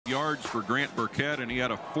yards for Grant Burkett, and he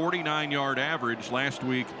had a 49-yard average last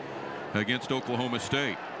week against Oklahoma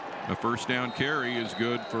State. A first down carry is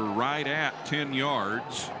good for right at 10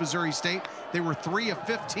 yards. Missouri State, they were 3 of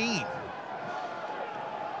 15.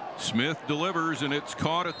 Smith delivers, and it's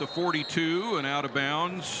caught at the 42 and out of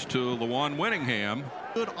bounds to Lawan Winningham.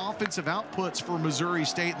 Good offensive outputs for Missouri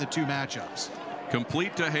State in the two matchups.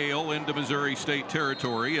 Complete to Hale into Missouri State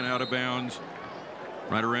territory and out of bounds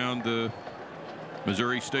right around the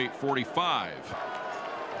Missouri State 45.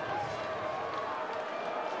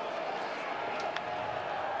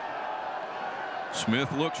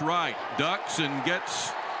 Smith looks right, ducks, and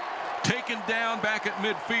gets taken down back at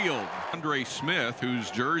midfield. Andre Smith,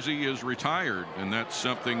 whose jersey is retired, and that's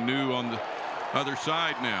something new on the other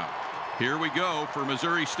side now. Here we go for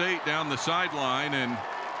Missouri State down the sideline and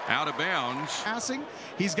out of bounds. Passing,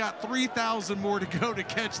 he's got 3,000 more to go to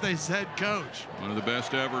catch this head coach. One of the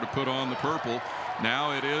best ever to put on the purple.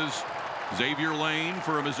 Now it is Xavier Lane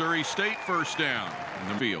for a Missouri State first down in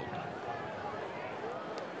the field.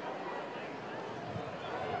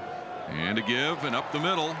 And a give and up the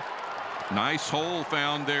middle. Nice hole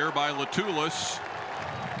found there by Latulis.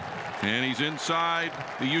 And he's inside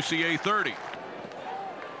the UCA 30.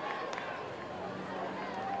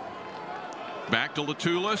 Back to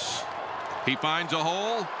Latulis. He finds a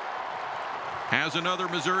hole. Has another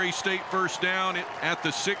Missouri State first down at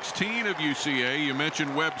the 16 of UCA. You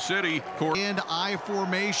mentioned Webb City. And I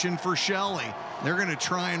formation for Shelley. They're going to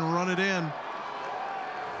try and run it in.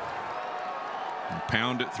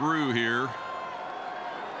 Pound it through here.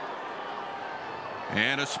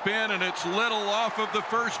 And a spin, and it's Little off of the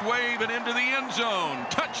first wave and into the end zone.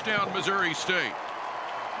 Touchdown, Missouri State.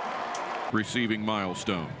 Receiving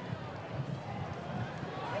milestone.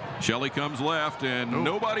 Shelley comes left, and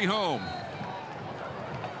nobody home.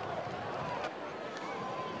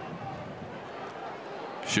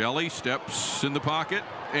 Shelley steps in the pocket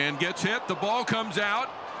and gets hit. The ball comes out,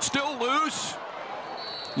 still loose.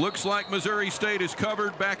 Looks like Missouri State is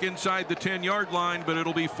covered back inside the 10-yard line, but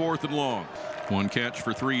it'll be 4th and long. One catch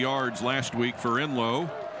for 3 yards last week for Enlow.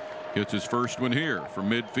 Gets his first one here from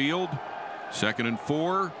midfield. 2nd and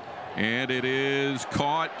 4. And it is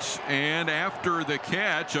caught, and after the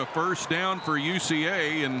catch, a first down for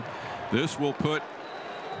UCA, and this will put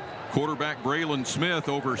quarterback Braylon Smith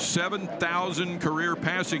over 7,000 career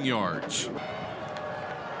passing yards.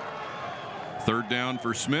 3rd down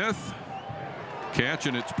for Smith. Catch,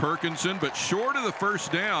 and it's Perkinson, but short of the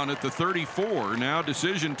first down at the 34. Now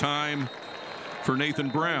decision time for Nathan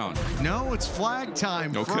Brown. No, it's flag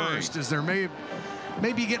time first, as there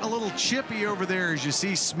maybe getting a little chippy over there as you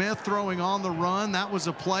see Smith throwing on the run. That was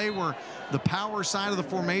a play where the power side of the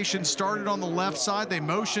formation started on the left side. They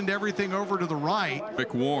motioned everything over to the right.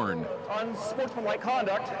 Rick Warren. Unsportsmanlike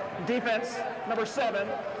conduct, defense number 7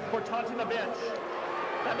 for taunting the bench.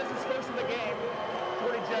 That misses first in the game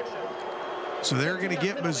for ejection. So they're going to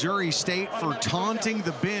get Missouri State for taunting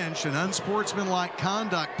the bench, an unsportsmanlike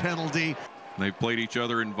conduct penalty. They've played each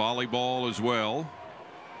other in volleyball as well.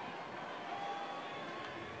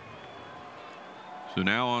 So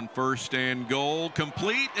now on 1st and goal,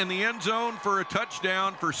 complete in the end zone for a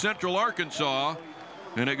touchdown for Central Arkansas,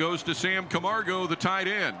 and it goes to Sam Camargo, the tight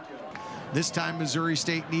end. This time Missouri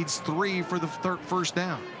State needs 3 for the first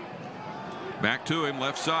down. Back to him,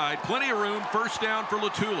 left side, plenty of room. First down for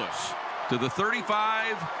Latulis to the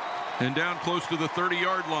 35 and down close to the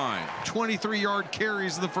 30-yard line. 23-yard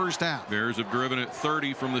carries in the first half. Bears have driven at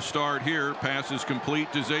 30 from the start here. Pass is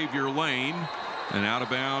complete to Xavier Lane. And out of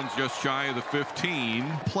bounds just shy of the 15.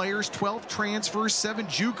 Players, 12 transfers, 7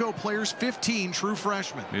 JUCO players, 15 true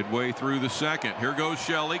freshmen. Midway through the second. Here goes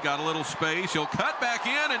Shelley. Got a little space. He'll cut back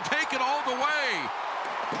in and take it all the way.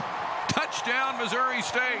 Touchdown, Missouri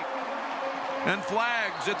State. And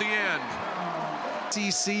flags at the end.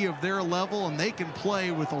 SEC of their level, and they can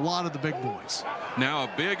play with a lot of the big boys. Now a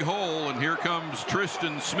big hole, and here comes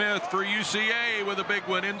Tristan Smith for UCA with a big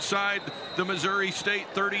one inside the Missouri State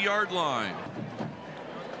 30-yard line.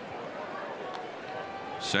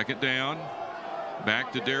 2nd down.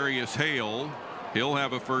 Back to Darius Hale. He'll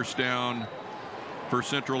have a first down for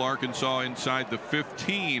Central Arkansas inside the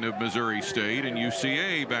 15 of Missouri State, and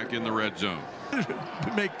UCA back in the red zone.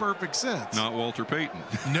 Would make perfect sense. Not Walter Payton.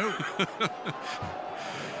 No.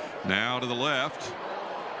 Now to the left,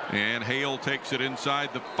 and Hale takes it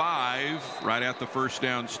inside the 5, right at the first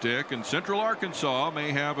down stick, and Central Arkansas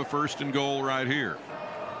may have a 1st and goal right here.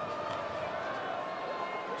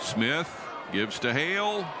 Smith gives to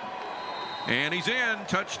Hale, and he's in.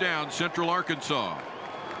 Touchdown, Central Arkansas.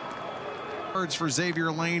 Yards for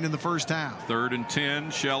Xavier Lane in the first half. 3rd and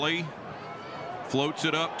 10. Shelley floats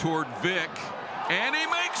it up toward Vick, and he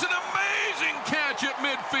makes an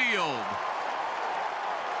field.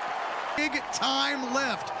 Big time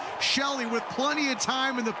lift. Shelley with plenty of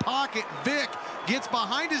time in the pocket. Vic gets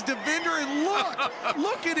behind his defender, and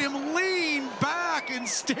look at him lean back and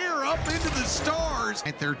stare up into the stars.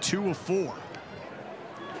 And they're 2 of 4.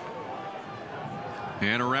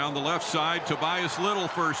 And around the left side, Tobias Little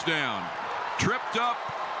first down. Tripped up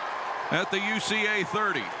at the UCA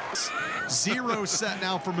 30. 0 set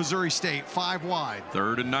now for Missouri State, 5 wide.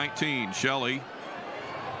 3rd and 19. Shelley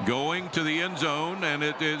going to the end zone, and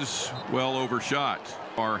it is well overshot.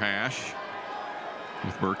 Our hash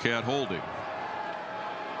with Burkett holding.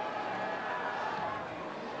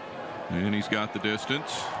 And he's got the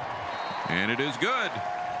distance, and it is good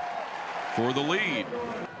for the lead.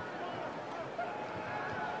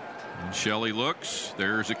 And Shelley looks.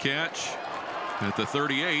 There's a catch at the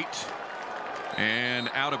 38. And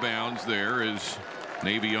out of bounds there is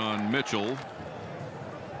Navion Mitchell.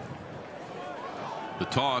 The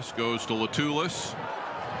toss goes to Latulis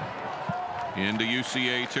into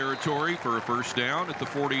UCA territory for a first down at the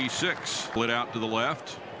 46. Split out to the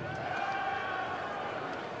left.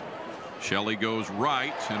 Shelley goes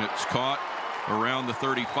right, and it's caught around the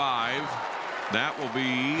 35. That will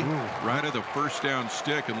be right at the first down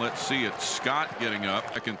stick, and let's see it. Scott getting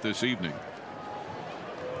up second this evening.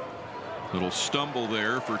 Little stumble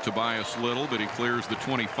there for Tobias Little, but he clears the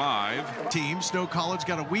 25. Team Snow College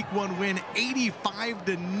got a week 1 win,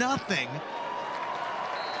 85-0.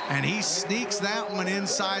 And he sneaks that one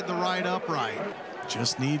inside the right upright.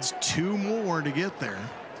 Just needs 2 more to get there.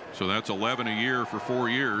 So that's 11 a year for 4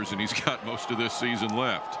 years, and he's got most of this season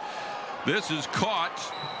left. This is caught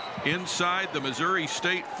inside the Missouri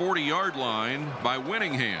State 40-yard line by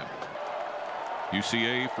Winningham.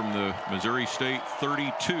 UCA from the Missouri State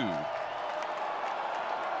 32.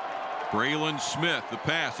 Braylon Smith, the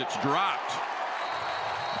pass, it's dropped.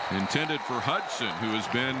 Intended for Hudson, who has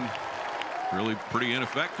been really pretty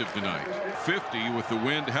ineffective tonight. 50 with the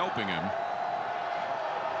wind helping him.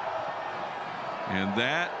 And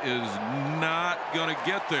that is not going to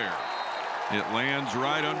get there. It lands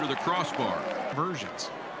right under the crossbar.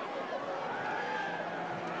 Versions.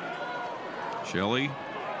 Shelley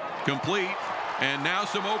complete, and now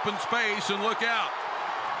some open space, and look out.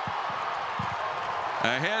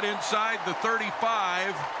 Ahead inside the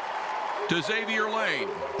 35 to Xavier Lane.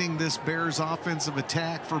 This Bears offensive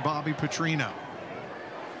attack for Bobby Petrino.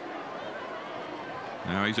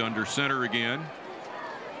 Now he's under center again.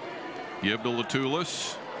 Give to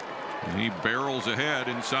Latulis, and he barrels ahead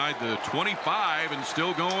inside the 25 and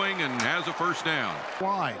still going, and has a first down.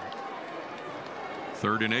 Wide.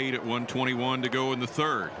 3rd and 8 at 1:21 to go in the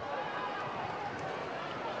 3rd.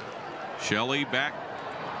 Shelley back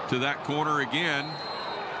to that corner again,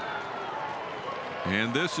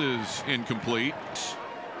 and this is incomplete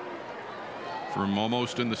from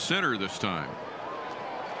almost in the center this time,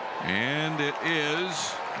 and it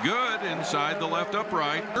is good inside the left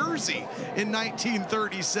upright. Jersey in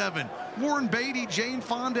 1937. Warren Beatty, Jane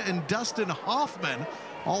Fonda, and Dustin Hoffman,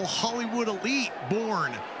 all Hollywood elite,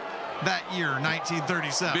 born that year,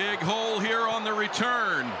 1937. Big hole here on the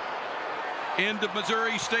return into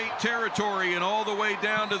Missouri State territory, and all the way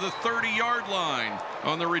down to the 30-yard line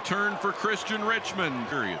on the return for Christian Richmond.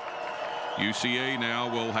 Period. UCA now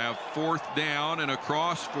will have 4th down and a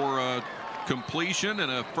cross for a completion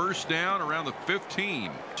and a first down around the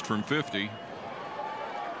 15 from 50.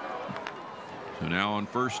 So now on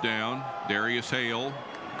first down, Darius Hale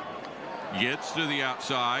gets to the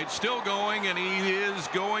outside, still going, and he is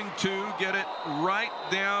going to get it right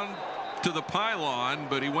down to the pylon,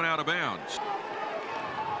 but he went out of bounds.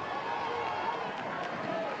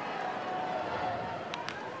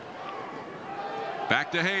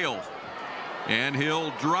 Back to Hale, and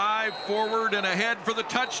he'll drive forward and ahead for the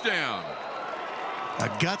touchdown. A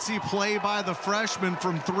gutsy play by the freshman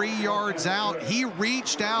from 3 yards out. He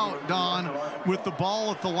reached out, Don, with the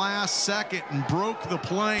ball at the last second and broke the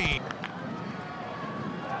plane.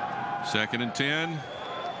 2nd and 10.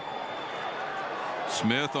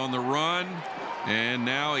 Smith on the run, and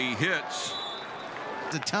now he hits.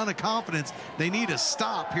 A ton of confidence. They need to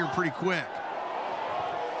stop here pretty quick.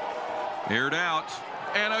 Aired out,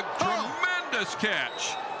 and a tremendous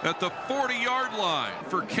catch at the 40-yard line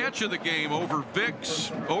for catch of the game over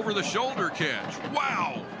Vic's over-the-shoulder catch.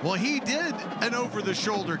 Wow. Well, he did an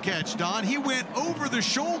over-the-shoulder catch, Don. He went over the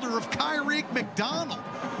shoulder of Kyrique McDonald.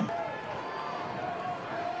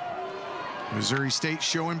 Missouri State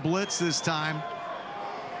showing blitz this time.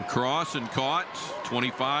 Cross and caught,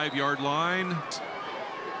 25-yard line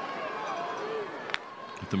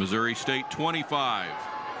at the Missouri State 25.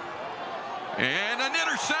 And an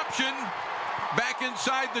interception Back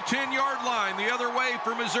inside the 10-yard line, the other way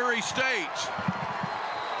for Missouri State.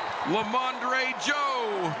 Lamondre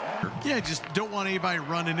Joe. Yeah, just don't want anybody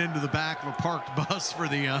running into the back of a parked bus for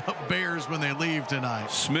the Bears when they leave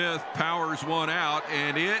tonight. Smith powers one out,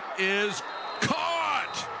 and it is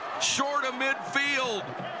caught short of midfield.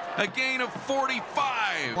 A gain of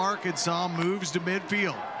 45. Arkansas moves to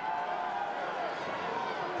midfield.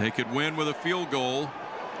 They could win with a field goal.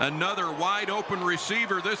 Another wide open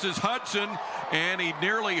receiver. This is Hudson, and he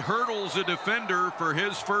nearly hurdles a defender for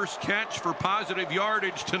his first catch for positive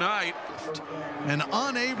yardage tonight. And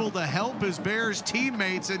unable to help his Bears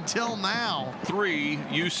teammates until now. 3,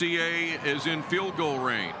 UCA is in field goal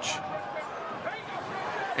range.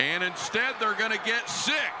 And instead they're going to get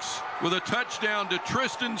 6 with a touchdown to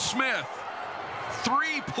Tristan Smith.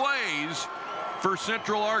 3 plays for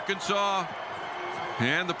Central Arkansas.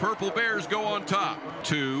 And the Purple Bears go on top.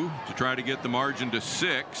 2 to try to get the margin to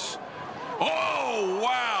 6. Oh,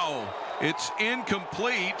 wow. It's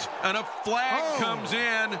incomplete, and a flag comes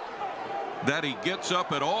in. That he gets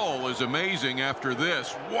up at all is amazing after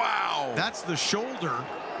this. Wow. That's the shoulder,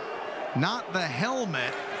 not the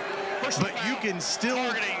helmet, but you can still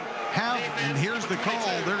have, and here's the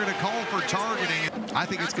call. They're going to call for targeting. I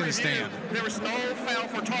think it's going to stand. There was no foul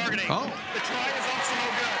for targeting. Oh. The try is also no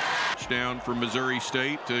good. Down for Missouri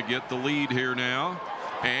State to get the lead here now,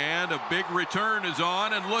 and a big return is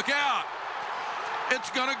on, and look out, it's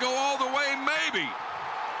gonna go all the way maybe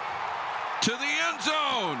to the end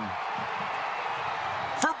zone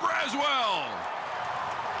for Braswell.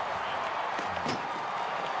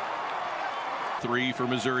 3 for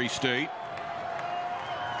Missouri State.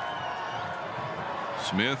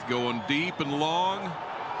 Smith going deep and long.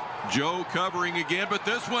 Joe covering again, but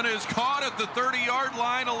this one is caught at the 30-yard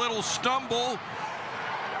line. A little stumble,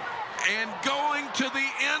 and going to the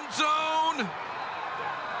end zone.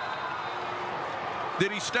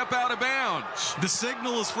 Did he step out of bounds? The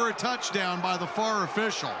signal is for a touchdown by the far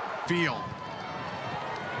official. Field.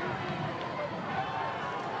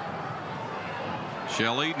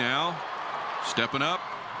 Shelley now stepping up,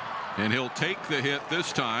 and he'll take the hit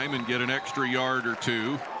this time and get an extra yard or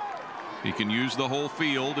 2. He can use the whole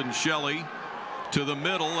field, and Shelley to the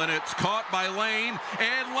middle, and it's caught by Lane,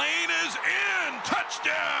 and Lane is in.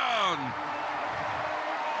 Touchdown.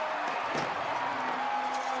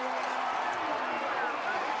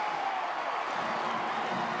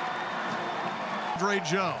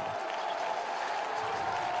 Joe.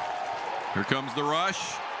 Here comes the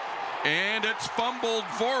rush, and it's fumbled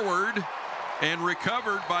forward and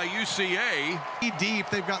recovered by UCA. Deep,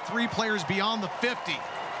 they've got 3 players beyond the 50.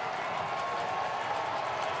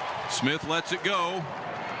 Smith lets it go,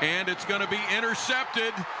 and it's going to be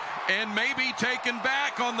intercepted and maybe taken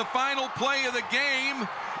back on the final play of the game,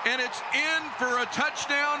 and it's in for a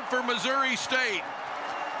touchdown for Missouri State.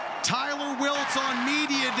 Tyler Wiltz on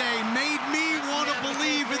Media Day made me want to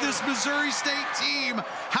believe in this Missouri State team.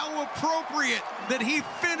 How appropriate that he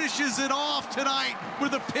finishes it off tonight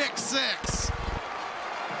with a pick 6.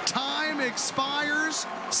 Time expires.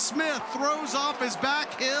 Smith throws off his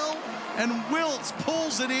back heel, and Wiltz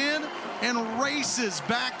pulls it in and races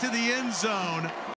back to the end zone.